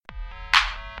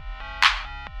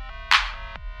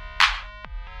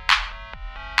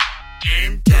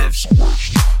Game Devs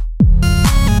Quest.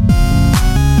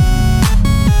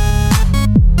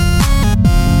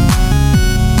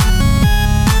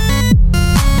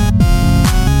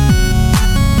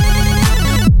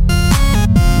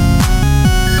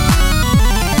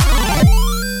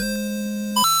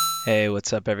 Hey,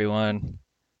 what's up, everyone?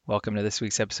 Welcome to this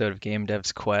week's episode of Game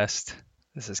Devs Quest.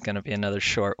 This is going to be another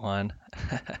short one.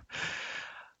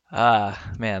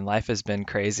 Man, life has been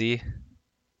crazy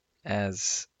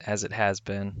as it has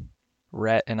been.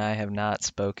 Rhett and I have not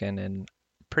spoken in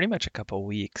pretty much a couple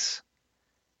weeks,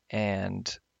 and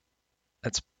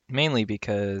that's mainly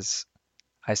because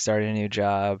I started a new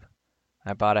job,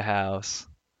 I bought a house.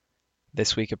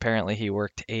 This week, apparently, he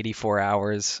worked 84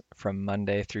 hours from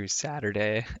Monday through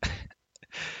Saturday.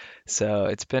 So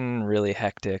it's been really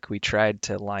hectic. We tried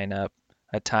to line up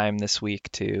a time this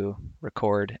week to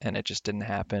record, and it just didn't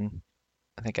happen.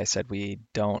 I think I said we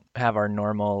don't have our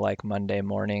normal like Monday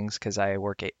mornings because I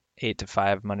work 8 to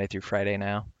 5 Monday through Friday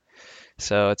now.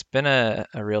 So it's been a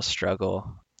real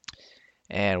struggle.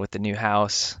 And with the new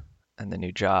house and the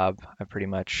new job, I've pretty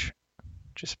much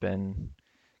just been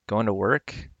going to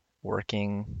work,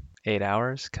 working 8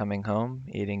 hours, coming home,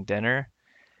 eating dinner,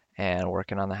 and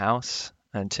working on the house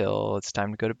until it's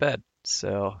time to go to bed.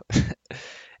 So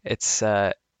it's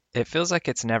it feels like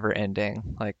it's never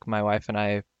ending. Like my wife and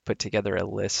I put together a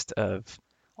list of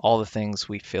all the things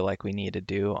we feel like we need to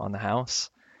do on the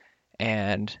house,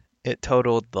 and it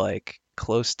totaled like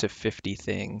close to 50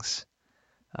 things.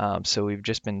 So we've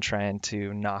just been trying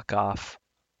to knock off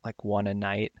like one a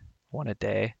night, one a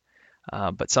day.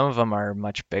 But some of them are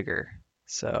much bigger.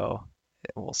 So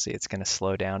we'll see. It's going to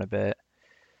slow down a bit.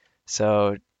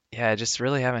 So yeah, I just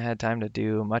really haven't had time to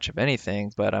do much of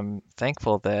anything, but I'm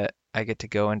thankful that I get to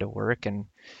go into work and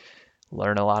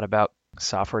learn a lot about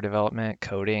software development,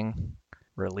 coding,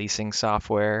 releasing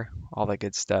software, all that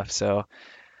good stuff. So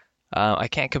I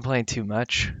can't complain too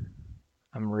much.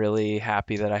 I'm really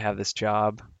happy that I have this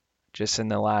job just in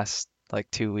the last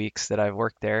like 2 weeks that I've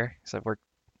worked there. So I've worked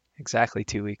exactly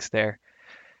 2 weeks there.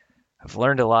 I've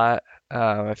learned a lot.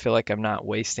 I feel like I'm not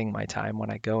wasting my time when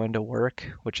I go into work,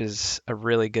 which is a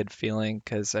really good feeling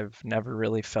because I've never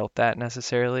really felt that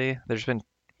necessarily. There's been,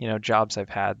 jobs I've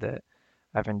had that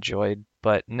I've enjoyed,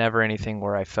 but never anything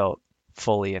where I felt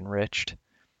fully enriched.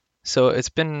 So it's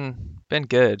been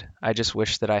good. I just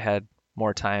wish that I had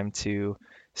more time to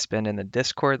spend in the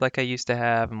Discord like I used to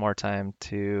have, more time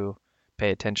to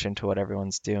pay attention to what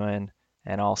everyone's doing,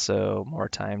 and also more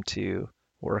time to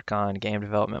work on game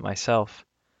development myself.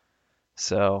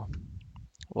 So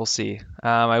we'll see.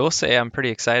 I will say I'm pretty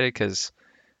excited because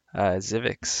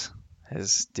Zivix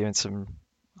is doing some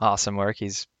awesome work.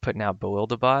 He's putting out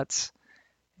Bewilderbots,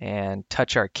 and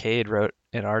Touch Arcade wrote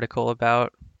an article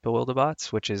about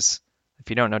Bewilderbots, which is, if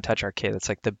you don't know Touch Arcade, that's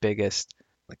like the biggest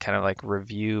kind of like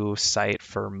review site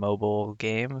for mobile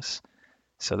games.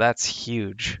 So that's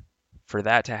huge. For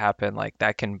that to happen, like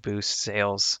that can boost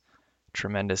sales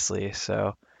tremendously.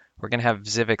 So we're gonna have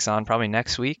Zivix on probably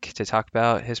next week to talk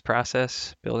about his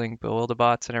process building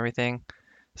Bewilderbots and everything.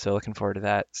 So looking forward to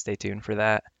that. Stay tuned for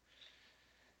that.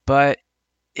 But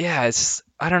yeah,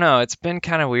 I don't know, it's been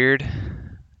kind of weird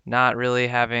not really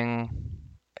having,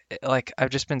 like,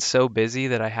 I've just been so busy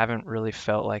that I haven't really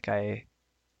felt like I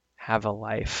have a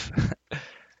life.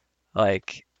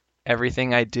 Like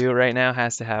everything I do right now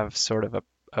has to have sort of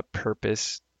a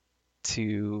purpose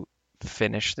to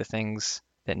finish the things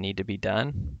that need to be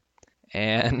done.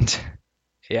 And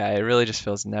yeah, it really just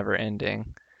feels never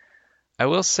ending. I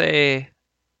will say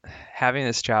having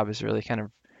this job has really kind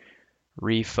of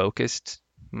refocused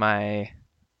my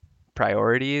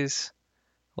priorities.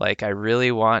 Like I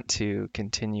really want to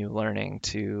continue learning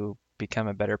to become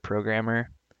a better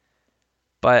programmer.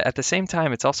 But at the same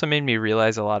time, it's also made me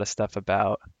realize a lot of stuff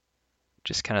about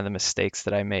just kind of the mistakes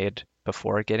that I made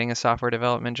before getting a software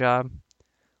development job.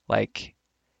 Like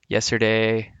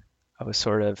yesterday, I was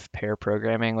sort of pair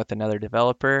programming with another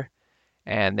developer,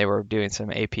 and they were doing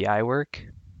some API work,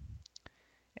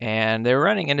 and they were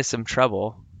running into some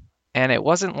trouble. And it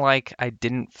wasn't like I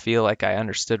didn't feel like I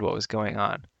understood what was going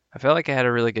on. I felt like I had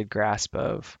a really good grasp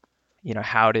of,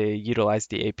 how to utilize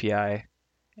the API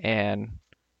and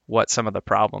what some of the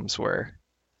problems were.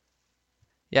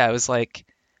 Yeah, it was like,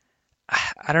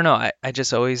 I don't know, I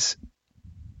just always,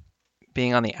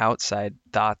 being on the outside,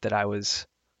 thought that I was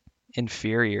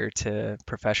inferior to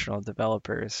professional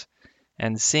developers.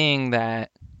 And seeing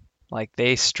that, like,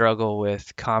 they struggle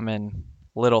with common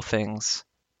little things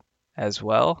as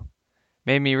well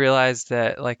made me realize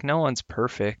that, like, no one's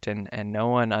perfect and no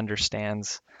one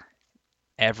understands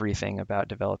everything about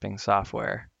developing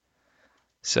software.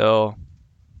 So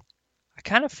I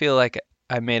kind of feel like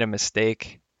I made a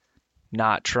mistake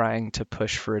not trying to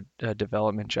push for a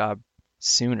development job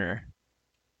sooner.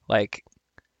 Like,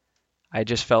 I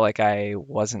just felt like I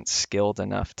wasn't skilled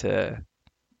enough to,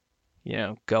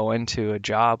 go into a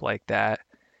job like that.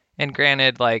 And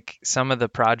granted, like some of the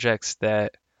projects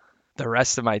that the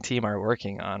rest of my team are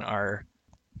working on are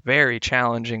very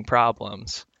challenging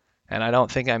problems. And I don't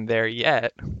think I'm there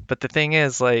yet. But the thing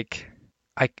is, like,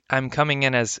 I'm coming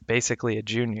in as basically a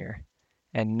junior,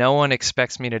 and no one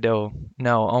expects me to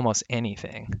know almost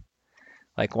anything.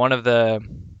 Like, one of the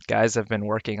guys I've been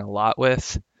working a lot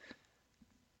with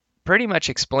pretty much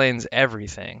explains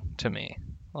everything to me.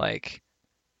 Like,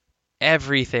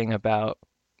 everything about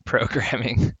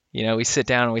programming. We sit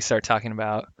down and we start talking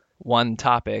about one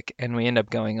topic and we end up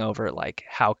going over like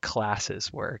how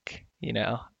classes work.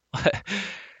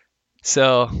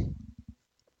 So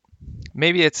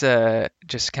maybe it's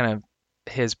just kind of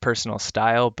his personal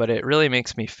style, but it really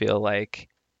makes me feel like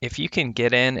if you can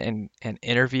get in and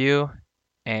interview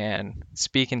and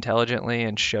speak intelligently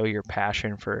and show your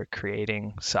passion for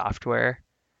creating software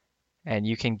and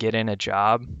you can get in a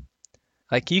job,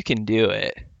 like you can do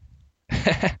it.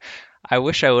 I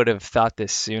wish I would have thought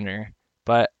this sooner,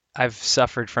 but I've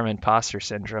suffered from imposter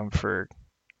syndrome for,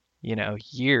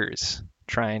 years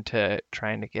trying to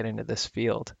get into this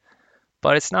field.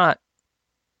 But it's not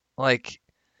like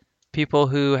people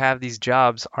who have these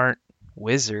jobs aren't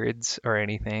wizards or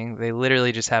anything. They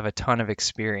literally just have a ton of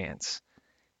experience.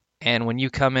 And when you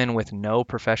come in with no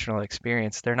professional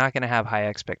experience, they're not going to have high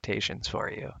expectations for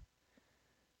you.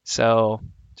 So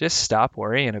just stop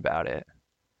worrying about it.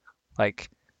 Like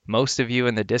most of you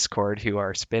in the Discord who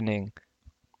are spending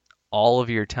all of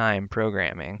your time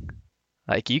programming,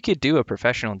 like you could do a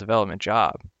professional development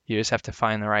job. You just have to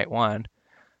find the right one,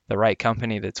 the right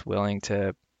company that's willing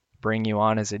to bring you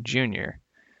on as a junior.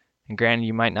 And granted,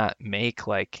 you might not make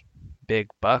like big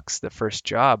bucks the first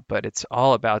job, but it's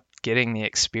all about getting the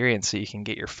experience so you can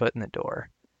get your foot in the door.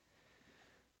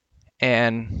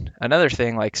 And another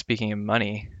thing, like speaking of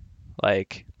money,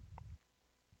 like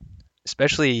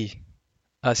especially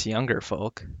us younger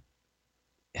folk,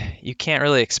 you can't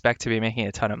really expect to be making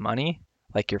a ton of money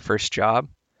like your first job.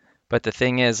 But the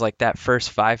thing is, like that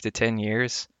first 5 to 10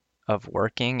 years of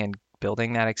working and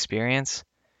building that experience,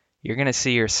 you're going to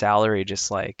see your salary just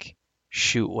like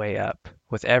shoot way up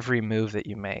with every move that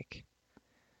you make.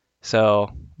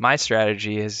 So my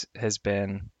strategy has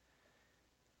been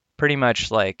pretty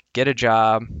much like get a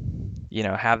job,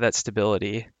 have that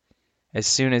stability. As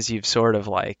soon as you've sort of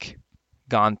like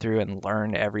gone through and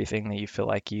learned everything that you feel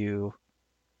like you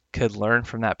could learn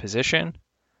from that position,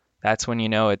 that's when you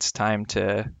know it's time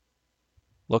to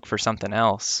look for something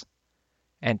else.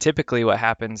 And typically what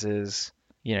happens is,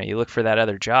 you look for that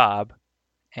other job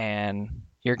and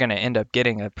you're going to end up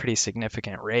getting a pretty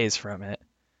significant raise from it.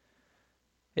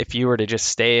 If you were to just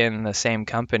stay in the same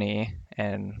company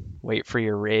and wait for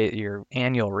your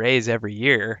annual raise every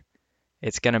year,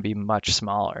 it's going to be much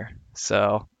smaller.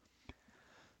 So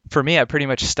for me, I pretty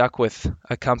much stuck with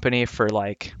a company for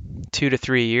like 2 to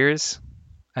 3 years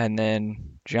and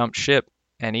then jumped ship.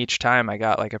 And each time I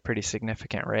got like a pretty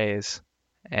significant raise.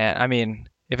 And I mean,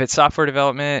 if it's software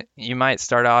development, you might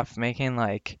start off making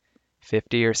like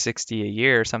 50 or 60 a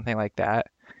year or something like that,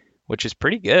 which is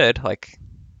pretty good. Like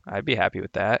I'd be happy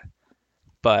with that.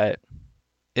 But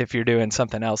if you're doing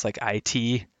something else like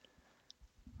IT,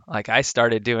 like I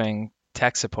started doing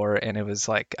tech support and it was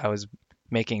like I was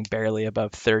making barely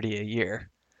above 30 a year.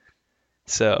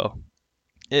 So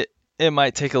it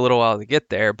might take a little while to get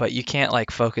there, but you can't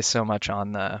like focus so much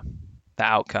on the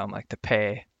outcome, like the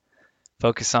pay.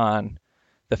 Focus on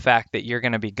the fact that you're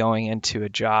going to be going into a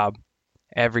job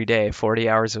every day, 40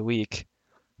 hours a week,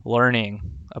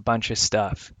 learning a bunch of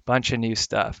stuff, bunch of new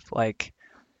stuff. Like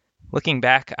looking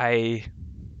back, I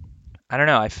don't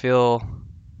know, I feel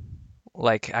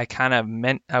like I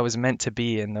was meant to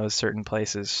be in those certain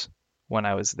places when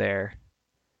I was there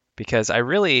because I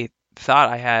really thought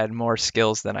I had more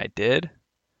skills than I did.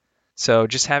 So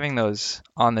just having those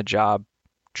on the job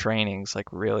trainings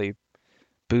like really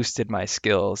boosted my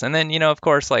skills. And then, of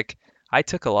course, like I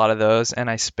took a lot of those and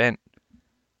I spent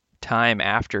time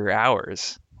after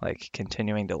hours like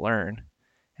continuing to learn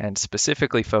and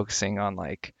specifically focusing on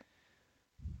like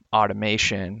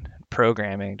automation,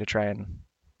 programming to try and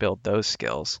build those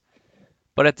skills.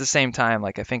 But at the same time,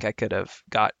 like I think I could have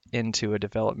got into a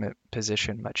development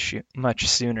position much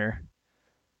sooner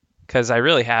because I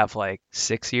really have like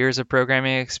 6 years of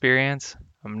programming experience.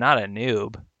 I'm not a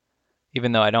noob,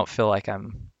 even though I don't feel like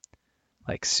I'm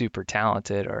like super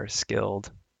talented or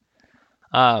skilled.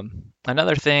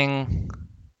 Another thing,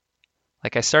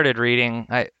 Like I started reading,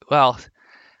 I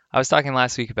was talking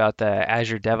last week about the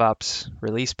Azure DevOps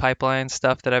release pipeline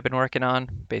stuff that I've been working on,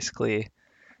 basically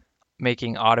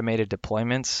making automated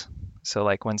deployments. So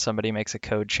like when somebody makes a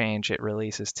code change, it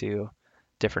releases to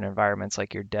different environments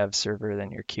like your dev server,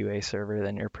 then your QA server,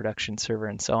 then your production server,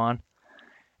 and so on.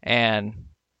 And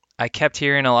I kept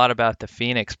hearing a lot about the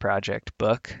Phoenix Project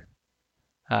book.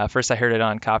 First, I heard it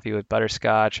on Coffee with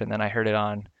Butterscotch, and then I heard it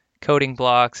on Coding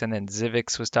Blocks, and then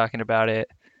Zivix was talking about it.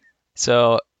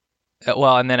 So,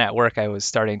 and then at work, I was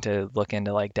starting to look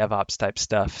into like DevOps type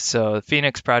stuff. So, the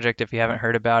Phoenix Project, if you haven't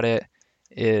heard about it,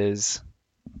 is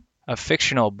a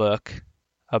fictional book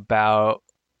about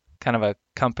kind of a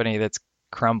company that's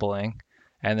crumbling,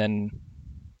 and then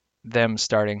them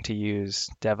starting to use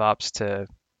DevOps to,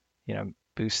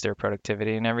 boost their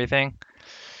productivity and everything.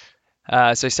 So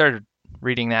I started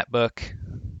reading that book.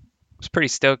 I was pretty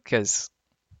stoked because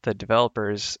the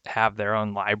developers have their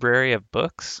own library of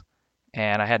books,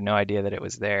 and I had no idea that it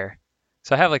was there.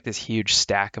 So I have like this huge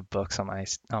stack of books on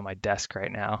my desk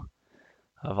right now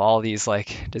of all these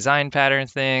like design pattern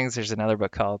things. There's another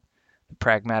book called The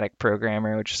Pragmatic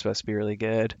Programmer, which is supposed to be really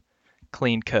good.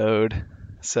 Clean code.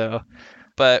 So,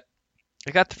 but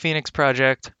I got the Phoenix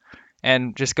Project,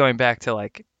 and just going back to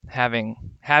like having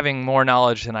more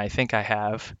knowledge than I think I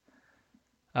have.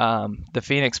 The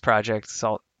Phoenix Project is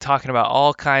all talking about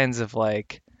all kinds of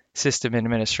like system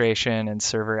administration and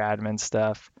server admin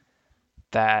stuff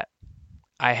that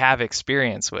I have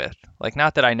experience with. Like,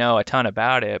 not that I know a ton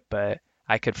about it, but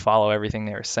I could follow everything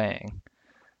they were saying,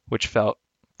 which felt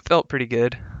pretty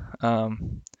good.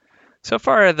 So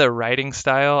far, the writing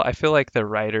style, I feel like the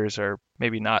writers are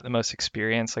maybe not the most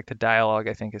experienced. Like the dialogue,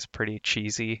 I think is pretty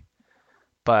cheesy,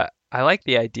 but I like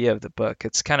the idea of the book.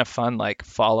 It's kind of fun, like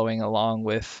following along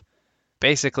with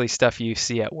basically stuff you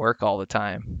see at work all the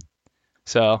time.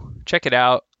 So check it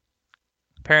out.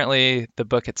 Apparently, the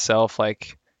book itself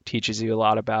like teaches you a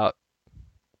lot about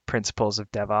principles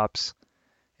of DevOps,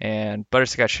 and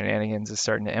Butterscotch Shenanigans is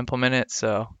starting to implement it.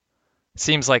 So it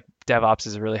seems like DevOps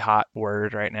is a really hot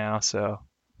word right now. So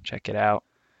check it out.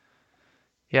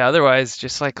 Yeah, otherwise,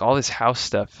 just like all this house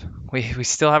stuff. We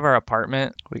still have our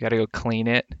apartment. We got to go clean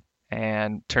it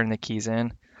and turn the keys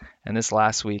in. And this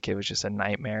last week, it was just a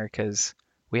nightmare because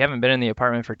we haven't been in the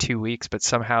apartment for 2 weeks, but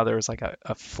somehow there was like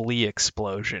a flea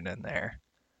explosion in there.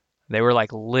 They were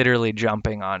like literally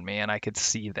jumping on me, and I could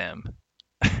see them.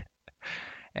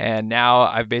 And now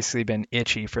I've basically been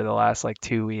itchy for the last like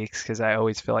 2 weeks because I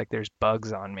always feel like there's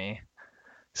bugs on me.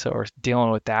 So we're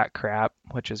dealing with that crap,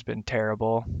 which has been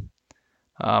terrible.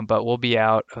 But we'll be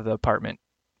out of the apartment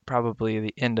probably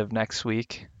the end of next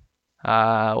week.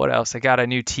 What else? I got a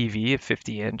new TV, a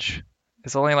 50-inch.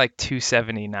 It's only like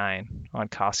 $279 on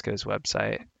Costco's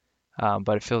website,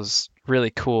 but it feels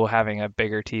really cool having a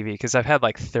bigger TV because I've had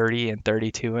like 30 and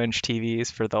 32-inch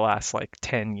TVs for the last like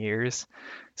 10 years.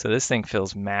 So this thing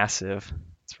feels massive.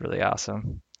 It's really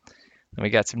awesome. And we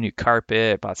got some new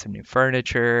carpet, bought some new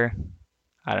furniture.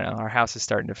 I don't know. Our house is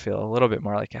starting to feel a little bit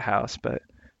more like a house, but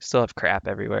still have crap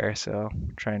everywhere. So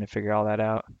I'm trying to figure all that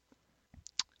out.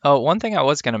 Oh, one thing I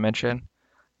was going to mention,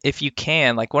 if you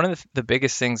can, like one of the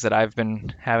biggest things that I've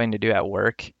been having to do at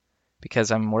work,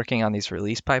 because I'm working on these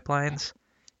release pipelines,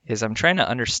 is I'm trying to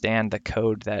understand the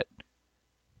code that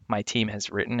my team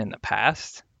has written in the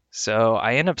past. So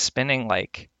I end up spending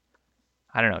like,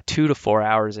 I don't know, 2 to 4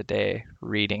 hours a day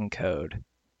reading code.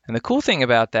 And the cool thing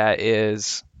about that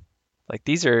is like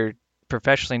these are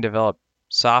professionally developed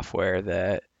software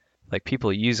that like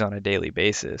people use on a daily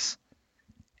basis.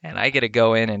 And I get to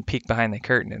go in and peek behind the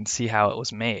curtain and see how it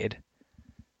was made.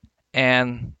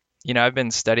 And, I've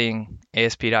been studying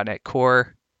ASP.NET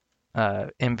Core,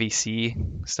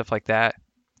 MVC, stuff like that.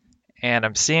 And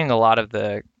I'm seeing a lot of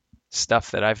the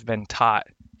stuff that I've been taught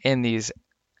in these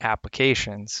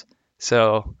applications.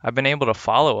 So I've been able to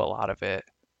follow a lot of it.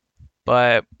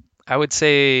 But I would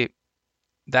say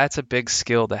that's a big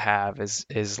skill to have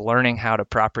is learning how to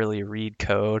properly read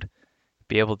code,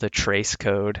 be able to trace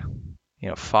code,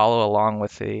 follow along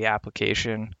with the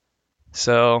application.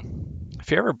 So if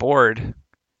you're ever bored,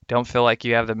 don't feel like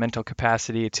you have the mental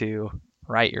capacity to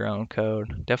write your own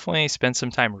code, definitely spend some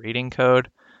time reading code.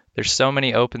 There's so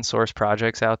many open source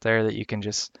projects out there that you can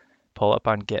just pull up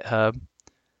on GitHub.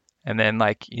 And then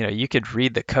like, you could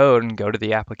read the code and go to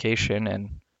the application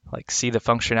and like see the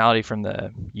functionality from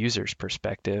the user's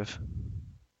perspective.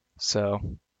 So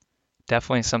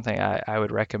definitely something I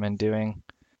would recommend doing.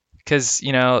 Because,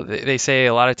 they say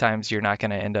a lot of times you're not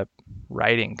going to end up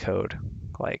writing code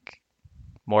like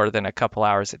more than a couple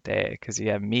hours a day because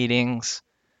you have meetings,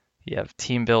 you have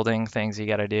team building things you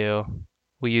got to do,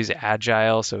 we use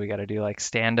Agile, so we got to do like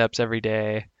stand-ups every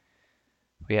day.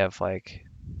 We have like,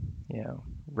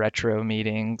 retro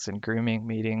meetings and grooming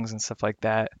meetings and stuff like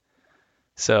that.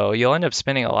 So you'll end up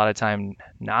spending a lot of time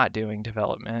not doing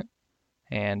development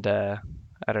and I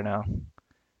don't know,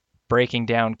 breaking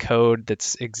down code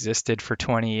that's existed for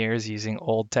 20 years using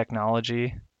old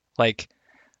technology. Like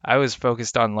I was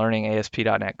focused on learning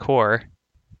ASP.NET Core,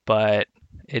 but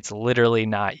it's literally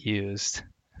not used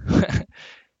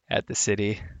at the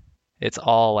city. It's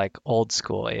all like old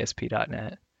school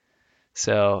ASP.NET.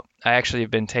 So I actually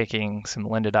have been taking some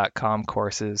lynda.com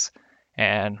courses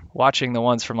and watching the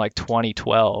ones from like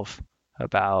 2012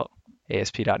 about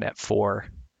ASP.NET 4.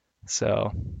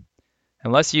 So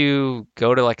unless you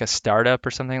go to like a startup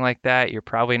or something like that, you're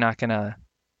probably not going to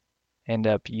end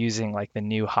up using like the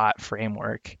new hot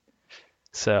framework.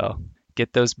 So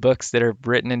get those books that are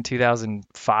written in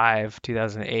 2005,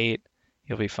 2008,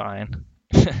 you'll be fine.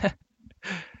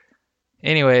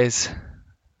 Anyways,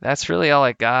 that's really all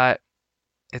I got.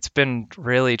 It's been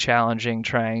really challenging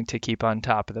trying to keep on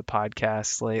top of the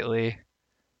podcast lately.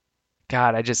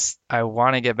 God, I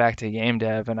want to get back to game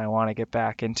dev and I want to get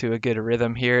back into a good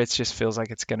rhythm here. It just feels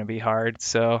like it's going to be hard.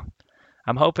 So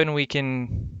I'm hoping we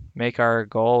can make our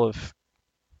goal of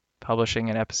publishing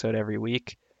an episode every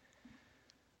week.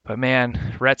 But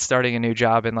man, Rhett's starting a new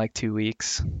job in like 2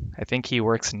 weeks. I think he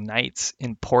works nights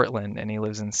in Portland and he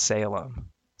lives in Salem.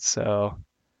 So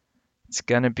it's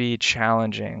going to be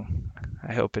challenging.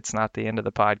 I hope it's not the end of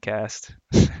the podcast.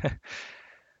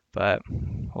 But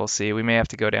we'll see. We may have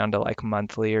to go down to like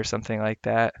monthly or something like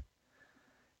that.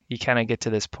 You kind of get to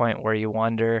this point where you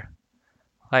wonder,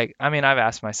 like, I mean, I've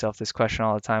asked myself this question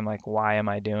all the time, like, why am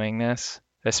I doing this?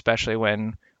 Especially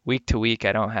when week to week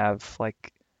I don't have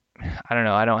like, I don't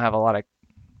know, I don't have a lot of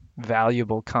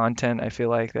valuable content I feel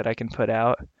like that I can put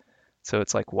out. So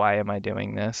it's like, why am I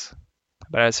doing this?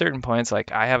 But at a certain point, it's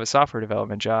like I have a software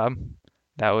development job.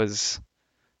 That was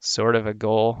sort of a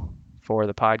goal for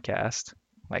the podcast.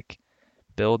 Like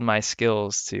build my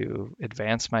skills to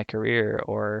advance my career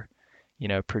or,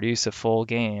 produce a full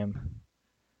game.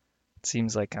 It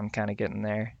seems like I'm kind of getting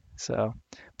there. So,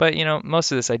 but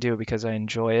most of this I do because I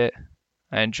enjoy it.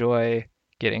 I enjoy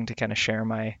getting to kind of share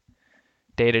my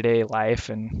day-to-day life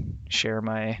and share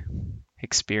my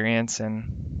experience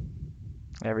and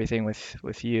everything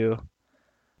with you.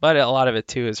 But a lot of it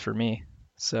too is for me.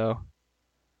 So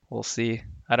we'll see.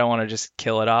 I don't want to just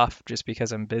kill it off just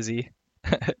because I'm busy.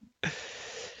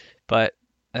 But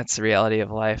that's the reality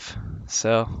of life.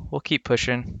 So we'll keep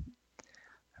pushing.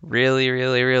 Really,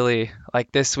 really, really,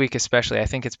 like this week especially, I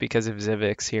think it's because of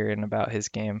Zivix hearing about his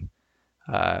game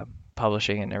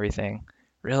publishing and everything.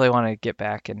 Really want to get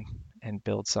back and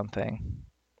build something.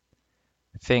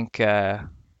 I think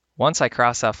once I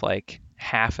cross off like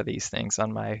half of these things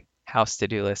on my house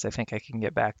to-do list, I think I can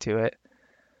get back to it.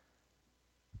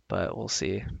 But we'll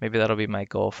see. Maybe that'll be my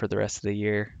goal for the rest of the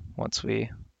year once we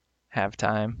have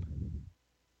time.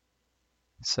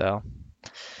 So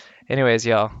anyways,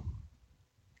 y'all,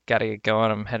 gotta get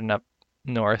going. I'm heading up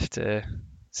north to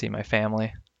see my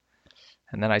family.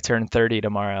 And then I turn 30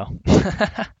 tomorrow,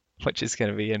 which is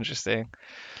going to be interesting.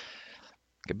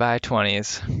 Goodbye,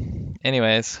 20s.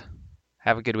 Anyways,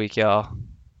 have a good week, y'all.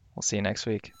 We'll see you next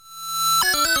week.